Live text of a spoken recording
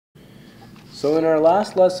So in our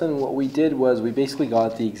last lesson, what we did was we basically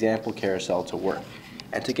got the example carousel to work.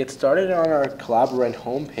 And to get started on our Collaborate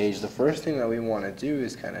homepage, the first thing that we want to do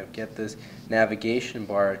is kind of get this navigation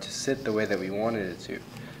bar to sit the way that we wanted it to.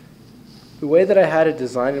 The way that I had it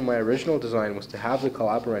designed in my original design was to have the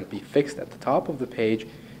Collaborate be fixed at the top of the page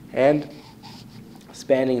and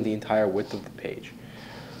spanning the entire width of the page.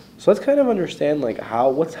 So let's kind of understand like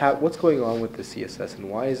what's going on with the CSS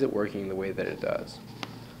and why is it working the way that it does.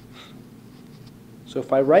 So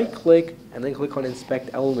if I right click and then click on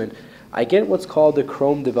Inspect Element, I get what's called the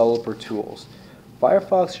Chrome Developer Tools.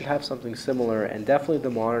 Firefox should have something similar, and definitely the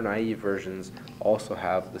modern IE versions also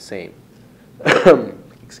have the same.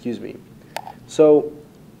 Excuse me. So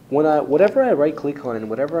whatever I right click on and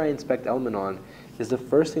whatever I inspect element on is the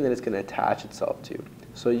first thing that it's going to attach itself to.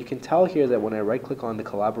 So you can tell here that when I right click on the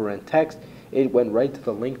Collaborate text, it went right to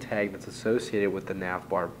the link tag that's associated with the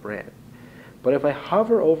navbar brand. But if I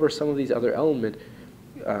hover over some of these other elements,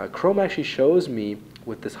 Chrome actually shows me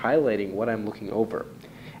with this highlighting what I'm looking over.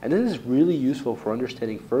 And this is really useful for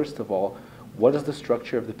understanding, first of all, what does the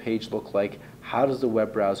structure of the page look like, how does the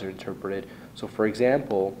web browser interpret it. So for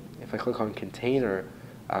example, if I click on container,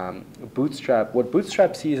 Bootstrap, what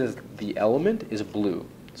Bootstrap sees as the element is blue.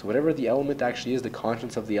 So whatever the element actually is, the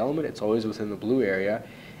contents of the element, it's always within the blue area.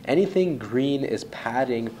 Anything green is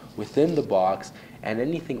padding within the box, and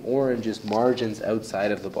anything orange is margins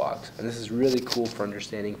outside of the box. And this is really cool for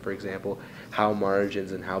understanding, for example, how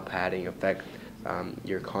margins and how padding affect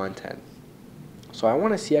your content. So I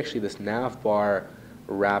want to see actually this navbar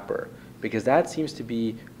wrapper, because that seems to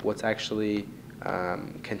be what's actually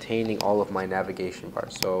containing all of my navigation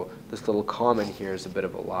bars. So this little comment here is a bit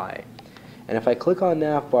of a lie. And if I click on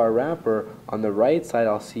navbar wrapper, on the right side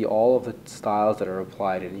I'll see all of the styles that are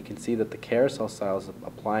applied, and you can see that the carousel style is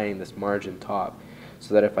applying this margin top,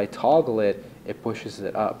 so that if I toggle it, it pushes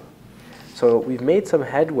it up. So we've made some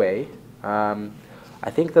headway. I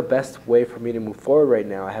think the best way for me to move forward right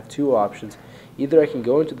now, I have two options. Either I can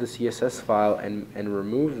go into the CSS file and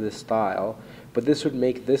remove this style, but this would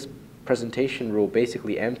make this presentation rule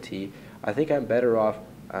basically empty. I think I'm better off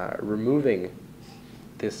removing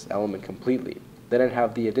this element completely. Then I'd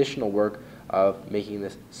have the additional work of making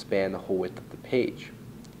this span the whole width of the page.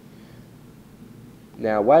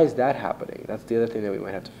 Now, why is that happening? That's the other thing that we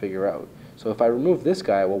might have to figure out. So if I remove this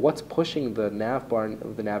guy, well, what's pushing the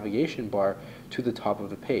the navigation bar to the top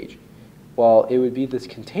of the page? Well, it would be this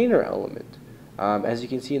container element. As you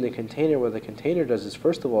can see in the container, what the container does is,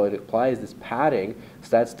 first of all, it applies this padding, so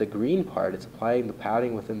that's the green part. It's applying the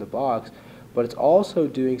padding within the box, but it's also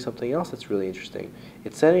doing something else that's really interesting.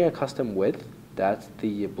 It's setting a custom width, that's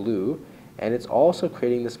the blue, and it's also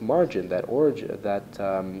creating this margin, that orange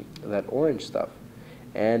stuff.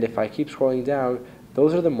 And if I keep scrolling down,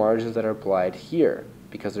 those are the margins that are applied here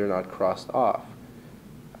because they're not crossed off.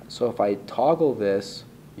 So if I toggle this,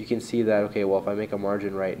 you can see that, okay, well, if I make a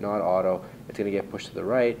margin right, not auto, it's going to get pushed to the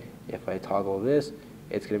right. If I toggle this,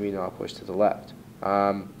 it's going to be not pushed to the left.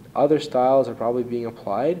 Other styles are probably being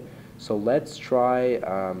applied, so let's try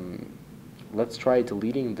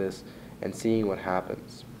deleting this and seeing what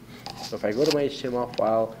happens. So if I go to my HTML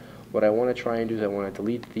file, what I want to try and do is I want to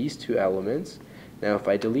delete these two elements. Now if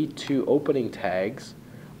I delete two opening tags,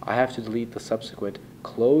 I have to delete the subsequent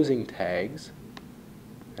closing tags,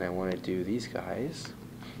 and I want to do these guys.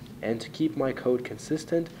 And to keep my code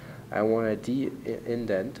consistent, I want to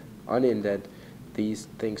unindent these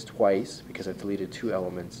things twice because I deleted two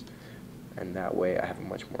elements, and that way I have a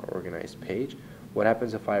much more organized page. What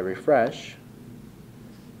happens if I refresh?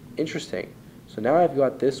 Interesting. So now I've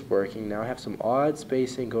got this working. Now I have some odd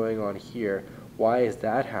spacing going on here. Why is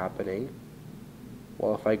that happening?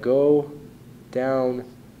 Well, if I go down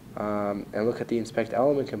and look at the Inspect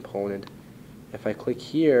Element component, if I click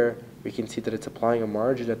here, we can see that it's applying a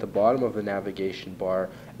margin at the bottom of the navigation bar,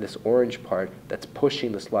 this orange part that's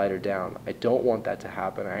pushing the slider down. I don't want that to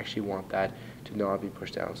happen. I actually want that to not be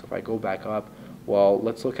pushed down. So if I go back up, well,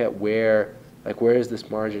 let's look at where is this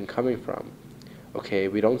margin coming from? Okay,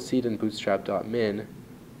 we don't see it in bootstrap.min.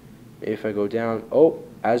 Maybe if I go down, oh,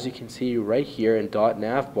 as you can see right here in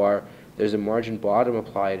 .navbar, there's a margin bottom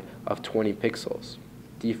applied of 20 pixels,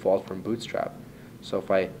 default from Bootstrap. So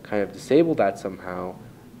if I kind of disable that somehow,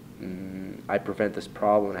 I prevent this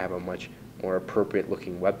problem and have a much more appropriate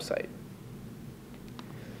looking website.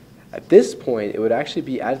 At this point, it would actually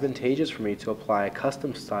be advantageous for me to apply a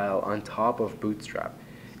custom style on top of Bootstrap.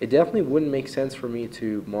 It definitely wouldn't make sense for me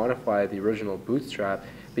to modify the original Bootstrap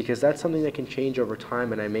because that's something that can change over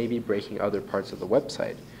time and I may be breaking other parts of the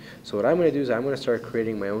website. So what I'm going to do is I'm going to start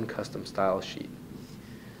creating my own custom style sheet.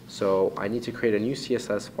 So I need to create a new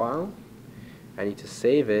CSS file, I need to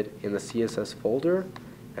save it in the CSS folder,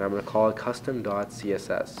 and I'm going to call it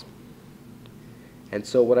custom.css. And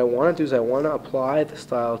so what I want to do is I want to apply the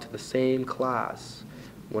style to the same class.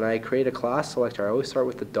 When I create a class selector, I always start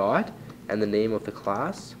with the dot and the name of the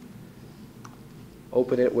class,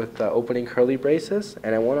 open it with opening curly braces,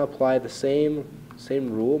 and I want to apply the same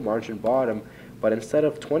rule, margin bottom, but instead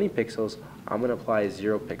of 20 pixels, I'm going to apply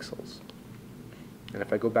 0 pixels. And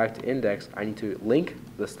if I go back to index, I need to link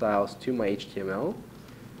the styles to my HTML.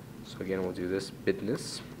 So again, we'll do this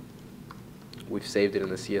business. We've saved it in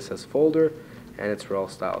the CSS folder, and it's rel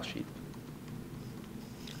style sheet.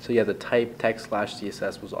 So yeah, the type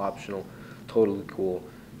text/CSS was optional, totally cool,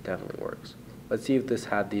 definitely works. Let's see if this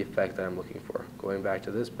had the effect that I'm looking for. Going back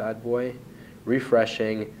to this bad boy,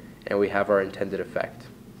 refreshing, and we have our intended effect.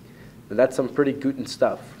 And that's some pretty Guten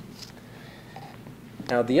stuff.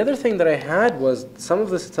 Now the other thing that I had was some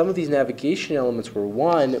of these navigation elements were,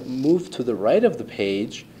 one, moved to the right of the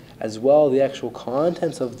page, as well the actual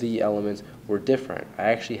contents of the elements were different. I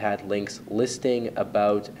actually had links listing,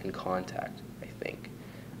 about, and contact, I think.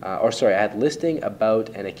 Or sorry, I had listing, about,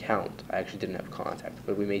 and account. I actually didn't have contact,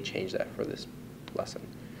 but we may change that for this lesson.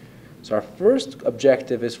 So our first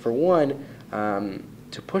objective is, for one,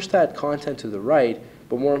 to push that content to the right,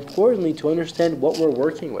 but more importantly, to understand what we're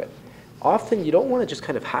working with. Often you don't want to just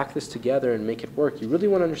kind of hack this together and make it work. You really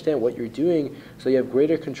want to understand what you're doing so you have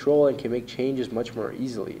greater control and can make changes much more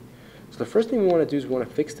easily. So the first thing we want to do is we want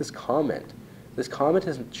to fix this comment. This comment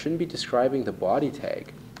shouldn't be describing the body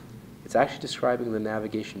tag. It's actually describing the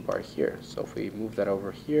navigation bar here. So if we move that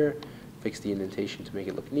over here, fix the indentation to make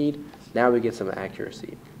it look neat, now we get some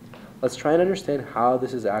accuracy. Let's try and understand how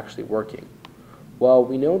this is actually working. Well,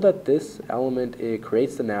 we know that this element, it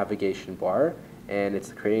creates the navigation bar, and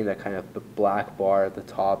it's creating that kind of black bar at the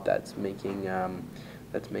top that's making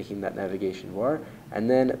that navigation bar. And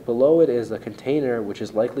then below it is a container which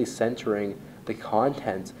is likely centering the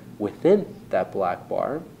content within that black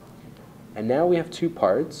bar. And now we have two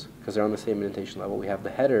parts, because they're on the same indentation level. We have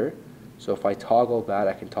the header, so if I toggle that,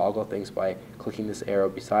 I can toggle things by clicking this arrow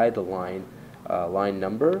beside the line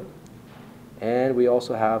number. And we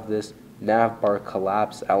also have this navbar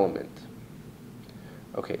collapse element.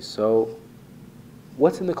 Okay, so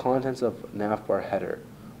what's in the contents of navbar header?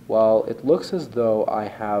 Well, it looks as though I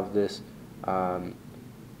have this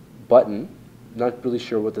button. Not really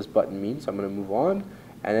sure what this button means, so I'm going to move on.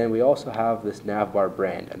 And then we also have this navbar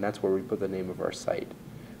brand, and that's where we put the name of our site.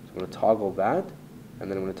 So I'm going to toggle that,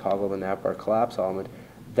 and then I'm going to toggle the navbar collapse element.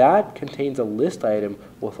 That contains a list item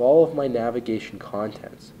with all of my navigation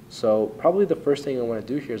contents. So probably the first thing I want to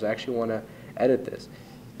do here is I actually want to edit this.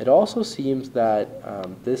 It also seems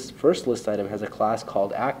that this first list item has a class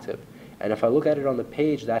called active, and if I look at it on the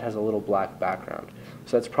page, that has a little black background.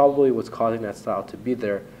 So that's probably what's causing that style to be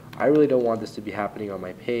there. I really don't want this to be happening on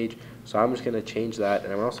my page, so I'm just going to change that,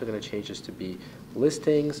 and I'm also going to change this to be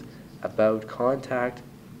listings, about, contact.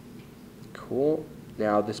 Cool.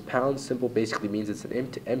 Now this pound symbol basically means it's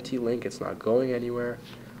an empty link, it's not going anywhere,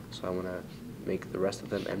 so I'm going to make the rest of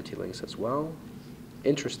them empty links as well.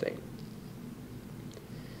 Interesting.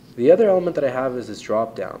 The other element that I have is this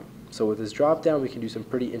drop down. So with this drop down we can do some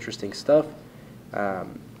pretty interesting stuff.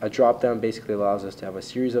 A drop down basically allows us to have a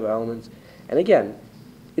series of elements, and again,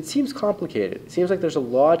 it seems complicated. It seems like there's a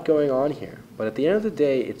lot going on here, but at the end of the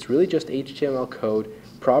day it's really just HTML code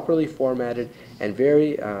properly formatted and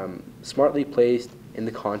very smartly placed in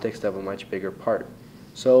the context of a much bigger part.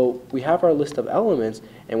 So we have our list of elements,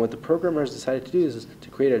 and what the programmers decided to do is to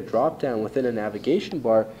create a drop down within a navigation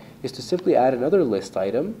bar is to simply add another list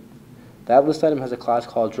item. That list item has a class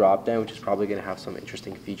called dropdown, which is probably going to have some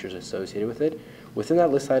interesting features associated with it. Within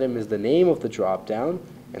that list item is the name of the dropdown,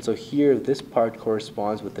 and so here this part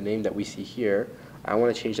corresponds with the name that we see here. I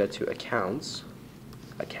want to change that to accounts,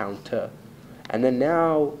 account. And then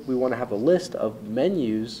now we want to have a list of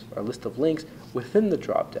menus, or a list of links within the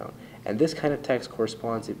dropdown. And this kind of text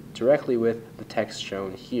corresponds directly with the text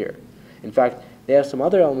shown here. In fact, they have some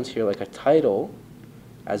other elements here like a title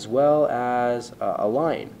as well as a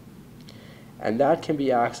line. And that can be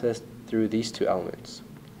accessed through these two elements.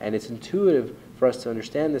 And it's intuitive for us to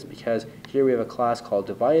understand this because here we have a class called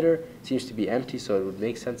divider. It seems to be empty, so it would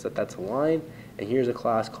make sense that that's a line. And here's a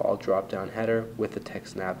class called dropdown header with the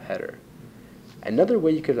text nav header. Another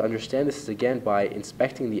way you could understand this is again by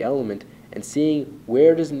inspecting the element and seeing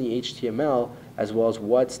where it is in the HTML as well as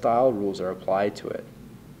what style rules are applied to it.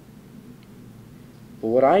 But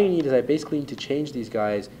what I need is I basically need to change these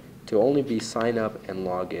guys to only be sign up and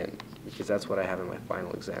log in, because that's what I have in my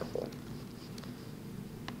final example.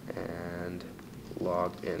 And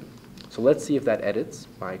log in. So let's see if that edits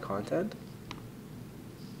my content.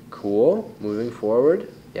 Cool. Moving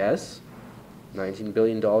forward. Yes. $19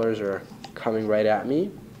 billion are coming right at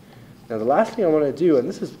me. Now the last thing I want to do, and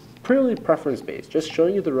this is purely preference-based, just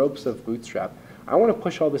showing you the ropes of Bootstrap, I want to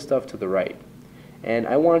push all this stuff to the right. And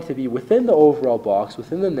I want it to be within the overall box,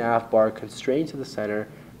 within the nav bar, constrained to the center,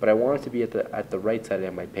 but I want it to be at the right side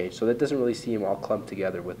of my page, so that doesn't really seem all clumped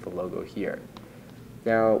together with the logo here.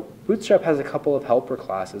 Now, Bootstrap has a couple of helper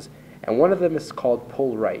classes, and one of them is called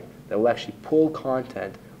pull right, that will actually pull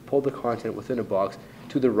the content within a box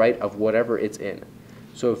to the right of whatever it's in.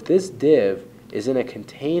 So if this div is in a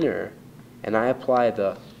container, and I apply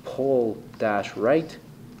the pull-right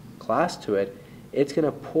class to it, it's going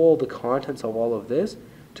to pull the contents of all of this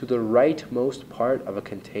to the rightmost part of a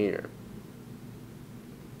container.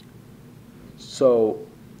 So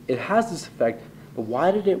it has this effect, but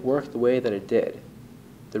why did it work the way that it did?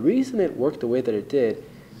 The reason it worked the way that it did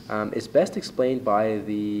is best explained by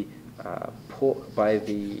the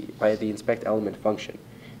inspect element function.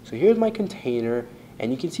 So here's my container,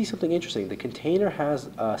 and you can see something interesting. The container has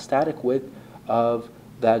a static width of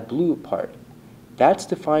that blue part. That's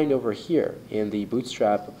defined over here in the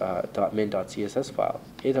bootstrap.min.css file.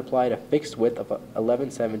 It applied a fixed width of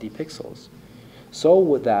 1170 pixels. So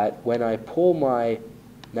with that, when I pull my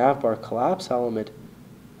navbar collapse element,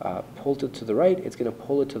 pulled it to the right, it's going to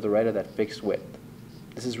pull it to the right of that fixed width.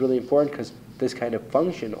 This is really important because this kind of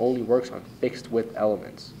function only works on fixed width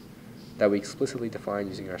elements that we explicitly define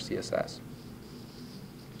using our CSS.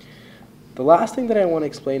 The last thing that I want to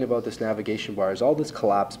explain about this navigation bar is all this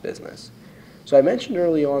collapse business. So I mentioned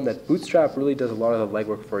early on that Bootstrap really does a lot of the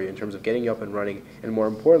legwork for you in terms of getting you up and running, and more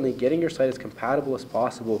importantly, getting your site as compatible as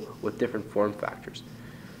possible with different form factors.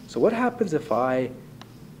 So what happens if I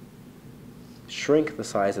shrink the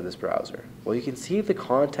size of this browser? Well, you can see the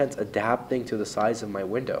contents adapting to the size of my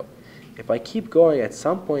window. If I keep going, at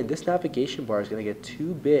some point this navigation bar is going to get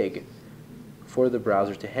too big for the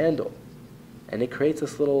browser to handle. And it creates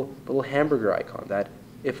this little hamburger icon that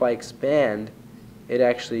if I expand, it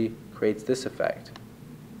actually creates this effect.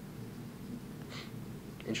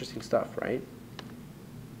 Interesting stuff, right?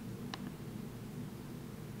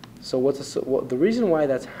 So the reason why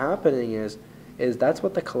that's happening is that's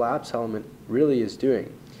what the collapse element really is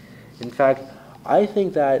doing. In fact, I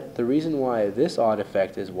think that the reason why this odd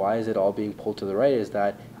effect is why is it all being pulled to the right is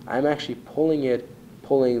that I'm actually pulling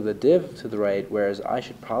the div to the right, whereas I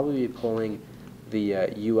should probably be pulling the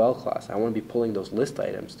UL class. I want to be pulling those list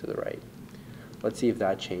items to the right. Let's see if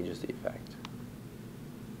that changes the effect.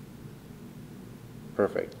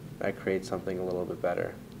 Perfect. That creates something a little bit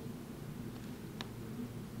better.